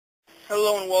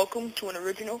Hello and welcome to an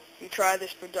original Retry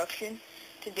This production.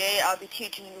 Today I'll be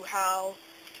teaching you how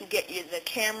to get the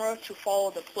camera to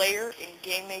follow the player in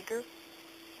GameMaker.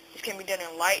 This can be done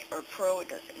in Light or Pro, it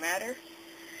doesn't matter.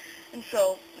 And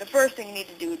so, the first thing you need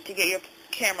to do to get your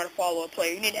camera to follow a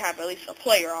player, you need to have at least a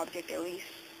player object, a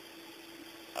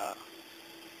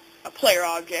player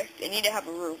object, and you need to have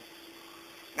a room.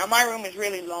 Now my room is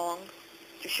really long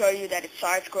to show you that it's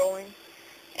side-scrolling.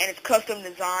 And it's custom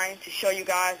designed to show you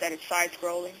guys that it's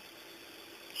side-scrolling.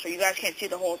 So you guys can't see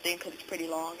the whole thing because it's pretty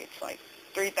long. It's like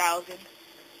 3,000.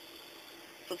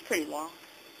 So it's pretty long.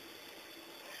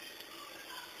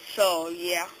 So,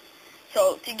 yeah.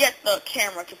 So, to get the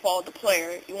camera to follow the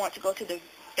player, you want to go to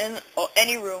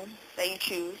any room that you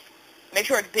choose. Make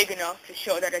sure it's big enough to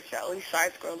show that it's at least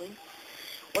side-scrolling.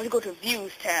 You want to go to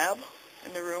Views tab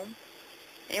in the room.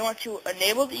 And you want to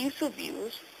enable the use of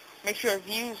views. Make sure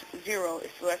Views 0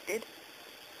 is selected.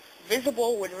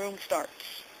 Visible when room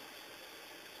starts.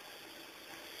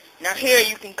 Now here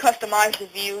you can customize the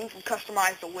views and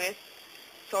customize the width.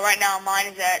 So right now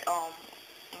mine is at, let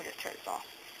me just turn this off,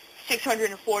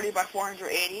 640 by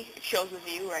 480. It shows the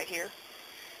view right here.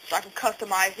 So I can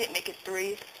customize it, make it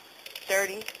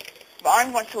 330. But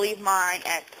I'm going to leave mine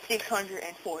at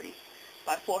 640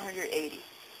 by 480.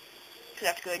 So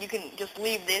that's good. You can just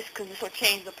leave this because this will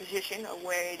change the position of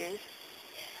where it is.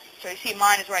 So you see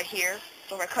mine is right here.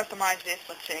 So if I customize this,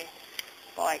 let's say,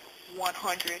 by like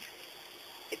 100,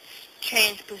 it's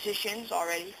changed positions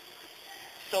already.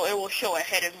 So it will show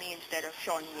ahead of me instead of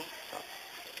showing me. So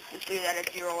just leave that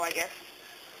at 0, I guess.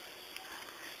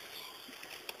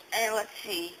 And let's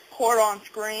see, port on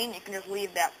screen, you can just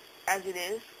leave that as it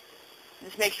is.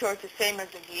 Just make sure it's the same as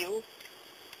the view,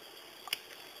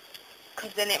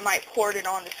 because then it might port it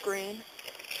on the screen,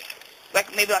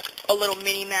 like maybe like a little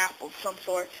mini map of some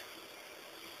sort.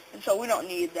 And so we don't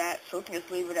need that, so we can just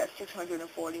leave it at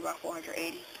 640 by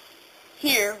 480.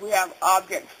 Here we have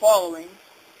object following.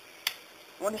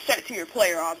 You want to set it to your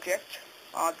player object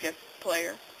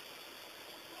player.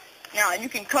 Now you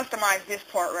can customize this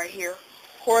part right here,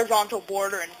 horizontal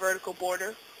border and vertical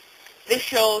border. This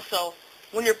shows, so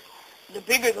when the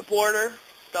bigger the border,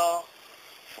 the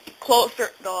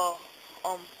closer, the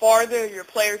farther your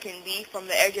player can be from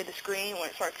the edge of the screen when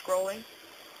it starts scrolling.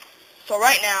 So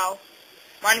right now,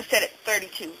 mine is set at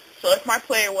 32. So if my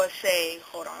player was, say,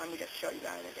 hold on, let me just show you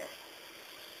guys, I guess.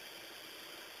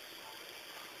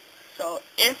 So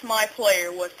if my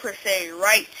player was, per se,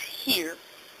 right here,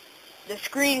 the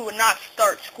screen would not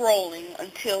start scrolling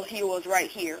until he was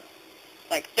right here,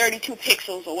 like 32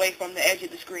 pixels away from the edge of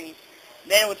the screen.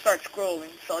 Then it would start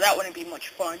scrolling, so that wouldn't be much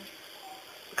fun,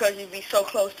 because you'd be so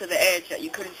close to the edge that you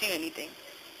couldn't see anything.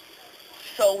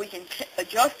 So we can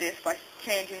adjust this by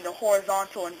changing the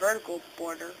horizontal and vertical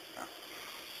border.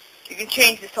 You can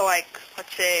change this to like,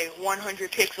 let's say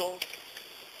 100 pixels,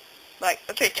 like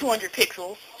let's say 200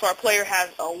 pixels, so our player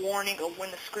has a warning of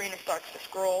when the screen starts to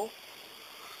scroll.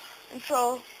 And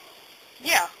so,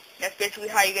 yeah, that's basically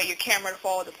how you get your camera to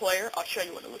follow the player. I'll show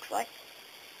you what it looks like.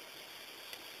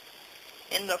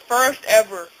 In the first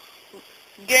ever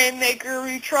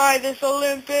GameMaker Retry This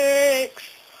Olympics!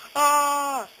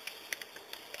 Ah!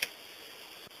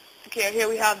 Okay, here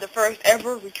we have the first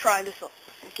ever Retry This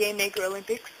GameMaker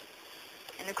Olympics.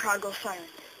 And the crowd goes silent.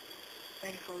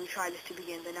 Ready for Retry This to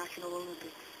begin, the National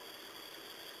Olympics.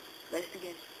 Let us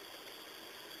begin.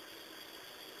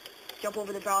 Jump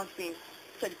over the balance beam.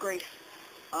 Such grace.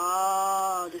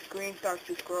 Ah, the screen starts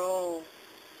to scroll.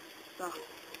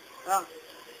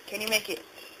 Can you make it?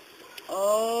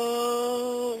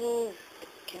 Oh,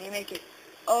 can you make it?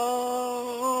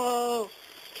 Oh,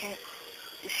 can't.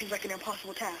 This seems like an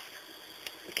impossible task.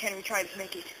 But can we try to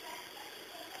make it?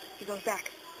 He goes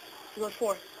back. He goes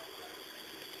forward.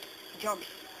 He jumps.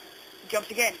 He jumps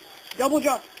again. Double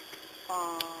jump.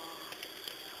 I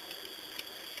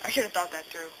should have thought that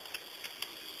through.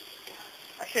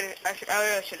 I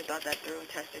really should have thought that through and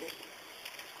tested it.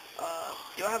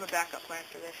 Do I have a backup plan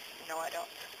for this? No, I don't.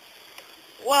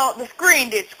 Well, the screen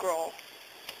did scroll.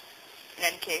 In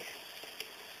any case.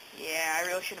 Yeah, I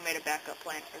really should have made a backup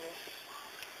plan for this.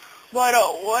 But,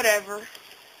 whatever.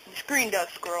 The screen does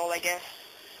scroll, I guess.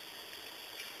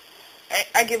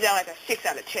 I give that like a 6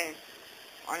 out of 10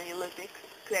 on the Olympics,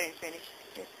 because I didn't finish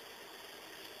it.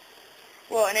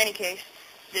 Well, in any case,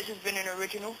 this has been an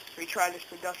original Retry This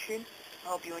production. I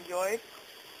hope you enjoyed.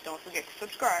 Don't forget to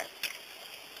subscribe.